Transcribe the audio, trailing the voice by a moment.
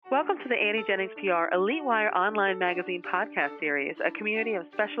Welcome to the Annie Jennings PR Elite Wire online magazine podcast series, a community of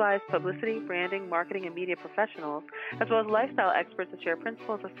specialized publicity, branding, marketing, and media professionals, as well as lifestyle experts that share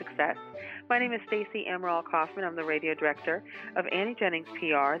principles of success. My name is Stacey Amaral Kaufman. I'm the radio director of Annie Jennings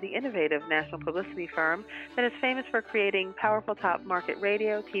PR, the innovative national publicity firm that is famous for creating powerful top market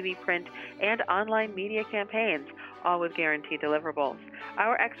radio, TV, print, and online media campaigns, all with guaranteed deliverables.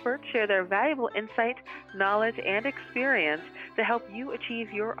 Our experts share their valuable insight, knowledge, and experience to help you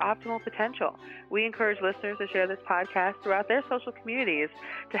achieve your optimal potential. We encourage listeners to share this podcast throughout their social communities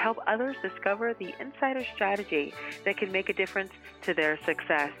to help others discover the insider strategy that can make a difference to their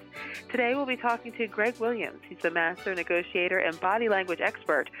success. Today we'll be talking to Greg Williams. He's the master negotiator and body language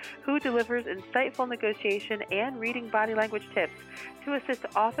expert who delivers insightful negotiation and reading body language tips to assist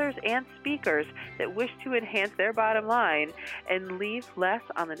authors and speakers that wish to enhance their bottom line and leave less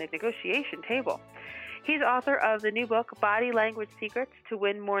on the negotiation table. He's author of the new book, Body Language Secrets to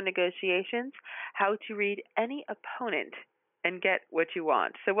Win More Negotiations, How to Read Any Opponent and Get What You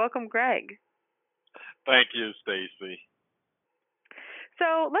Want. So welcome, Greg. Thank you, Stacey.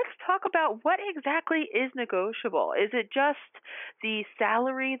 So let's talk about what exactly is negotiable. Is it just the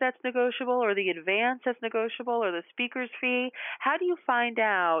salary that's negotiable or the advance that's negotiable or the speaker's fee? How do you find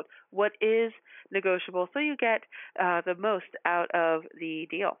out what is negotiable so you get the most out of the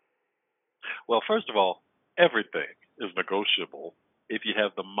deal? Well, first of all, everything is negotiable if you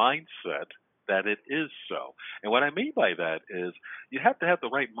have the mindset that it is so. And what I mean by that is you have to have the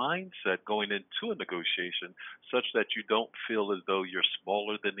right mindset going into a negotiation such that you don't feel as though you're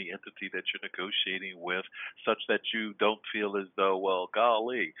smaller than the entity that you're negotiating with, such that you don't feel as though, well,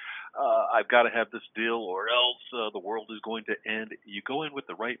 golly, I've got to have this deal or else the world is going to end. You go in with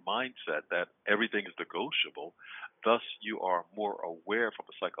the right mindset that everything is negotiable. Thus, you are more aware from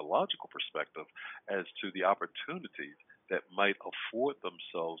a psychological perspective as to the opportunities that might afford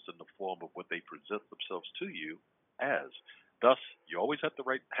themselves in the form of what they present themselves to you as. Thus, you always have the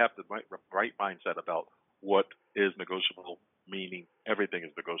right mindset about what is negotiable, meaning everything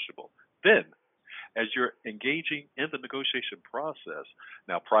is negotiable. Then, as you're engaging in the negotiation process,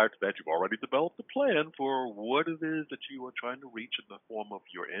 now prior to that, you've already developed a plan for what it is that you are trying to reach in the form of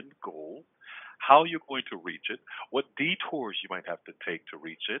your end goal, how you're going to reach it, what detours you might have to take to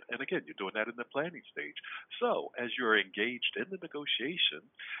reach it. And again, you're doing that in the planning stage. So as you're engaged in the negotiation,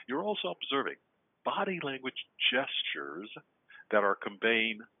 you're also observing body language gestures that are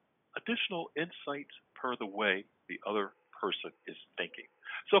conveying additional insights per the way the other person is thinking.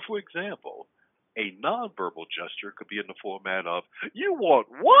 So for example, a nonverbal gesture could be in the format of, you want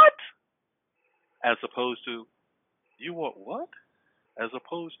what? As opposed to, you want what? As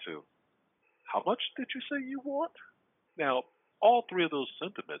opposed to, how much did you say you want? Now, all three of those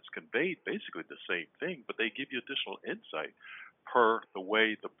sentiments convey basically the same thing, but they give you additional insight per the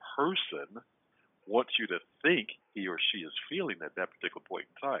way the person wants you to think he or she is feeling at that particular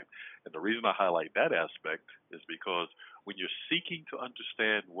point in time. And the reason I highlight that aspect is because when you're seeking to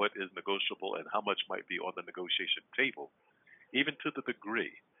understand what is negotiable and how much might be on the negotiation table, even to the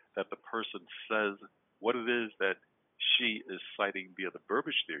degree that the person says what it is that she is citing via the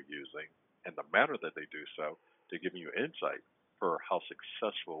verbiage they're using and the manner that they do so, they're giving you insight for how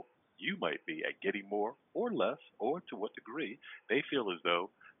successful you might be at getting more or less, or to what degree they feel as though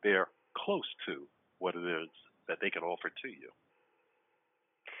they're close to what it is that they can offer to you.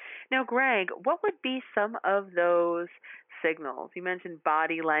 Now, Greg, what would be some of those signals? You mentioned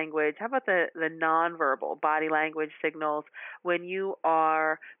body language. How about the nonverbal body language signals when you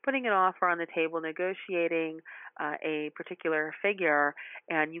are putting an offer on the table, negotiating a particular figure,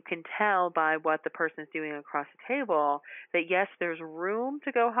 and you can tell by what the person is doing across the table that, yes, there's room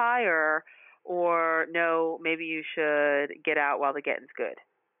to go higher, or no, maybe you should get out while the getting's good?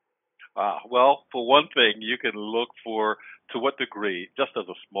 Well, for one thing, you can look for to what degree, just as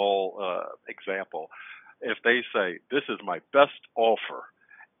a small example, if they say, this is my best offer,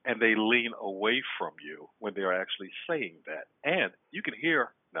 and they lean away from you when they're actually saying that. And you can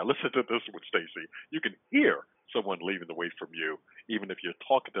hear, now listen to this one, Stacey, you can hear someone leaning away from you, even if you're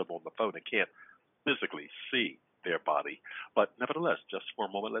talking to them on the phone and can't physically see their body. But nevertheless, just for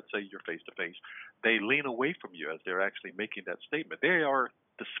a moment, let's say you're face to face, they lean away from you as they're actually making that statement. They are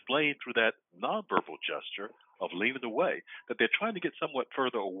displaying through that nonverbal gesture of leaning away that they're trying to get somewhat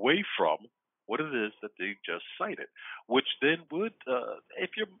further away from what it is that they just cited, which then would, if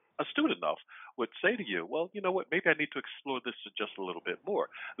you're astute enough, would say to you, well, you know what, maybe I need to explore this just a little bit more.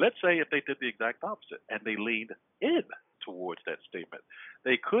 Let's say if they did the exact opposite and they leaned in towards that statement,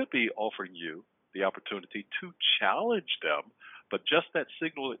 they could be offering you the opportunity to challenge them, but just that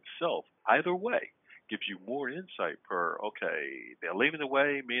signal itself, either way, gives you more insight per, okay, they're leaning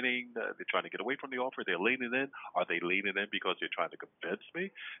away, meaning they're trying to get away from the offer. They're leaning in. Are they leaning in because they're trying to convince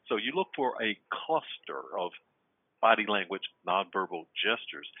me? So you look for a cluster of body language, nonverbal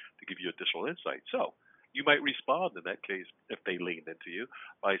gestures to give you additional insight. So you might respond in that case if they leaned into you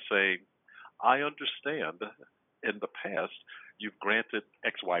by saying, I understand in the past you've granted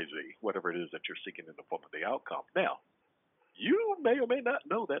XYZ, whatever it is that you're seeking in the form of the outcome. Now, you may or may not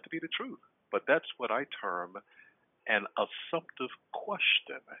know that to be the truth, but that's what I term an assumptive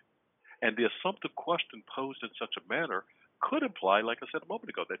question. And the assumptive question posed in such a manner could imply, like I said a moment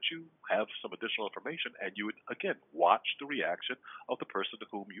ago, that you have some additional information and you would, again, watch the reaction of the person to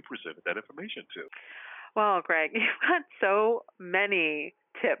whom you presented that information to. Well, Greg, you've got so many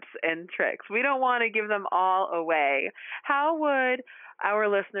tips and tricks. We don't want to give them all away. How would our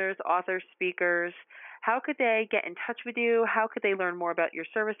listeners, authors, speakers, how could they get in touch with you? How could they learn more about your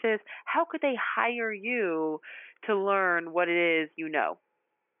services? How could they hire you to learn what it is you know?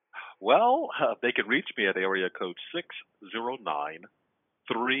 Well, they can reach me at area code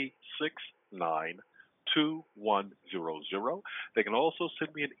 609-369-2100. They can also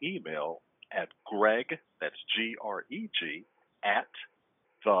send me an email at Greg, that's Greg, at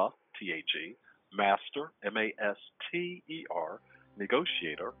the, T-H-E, master, M-A-S-T-E-R,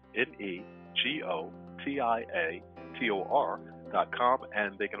 negotiator, negotiator.com,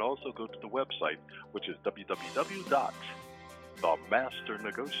 and they can also go to the website, which is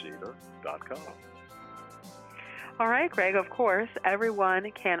www.themasternegotiator.com. All right, Greg, of course,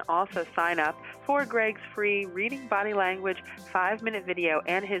 everyone can also sign up for Greg's free Reading Body Language 5-minute video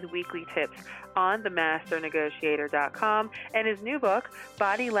and his weekly tips on themasternegotiator.com, and his new book,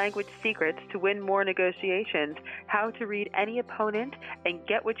 Body Language Secrets to Win More Negotiations, How to Read Any Opponent and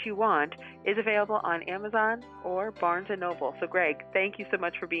Get What You Want, is available on Amazon or Barnes & Noble. So, Greg, thank you so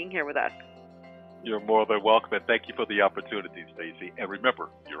much for being here with us. You're more than welcome, and thank you for the opportunity, Stacey. And remember,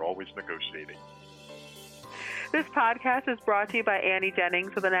 you're always negotiating. This podcast is brought to you by Annie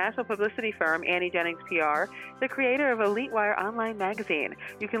Jennings of the national publicity firm Annie Jennings PR, the creator of EliteWire Online Magazine.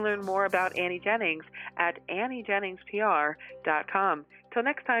 You can learn more about Annie Jennings at AnnieJenningsPR.com. Till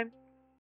next time.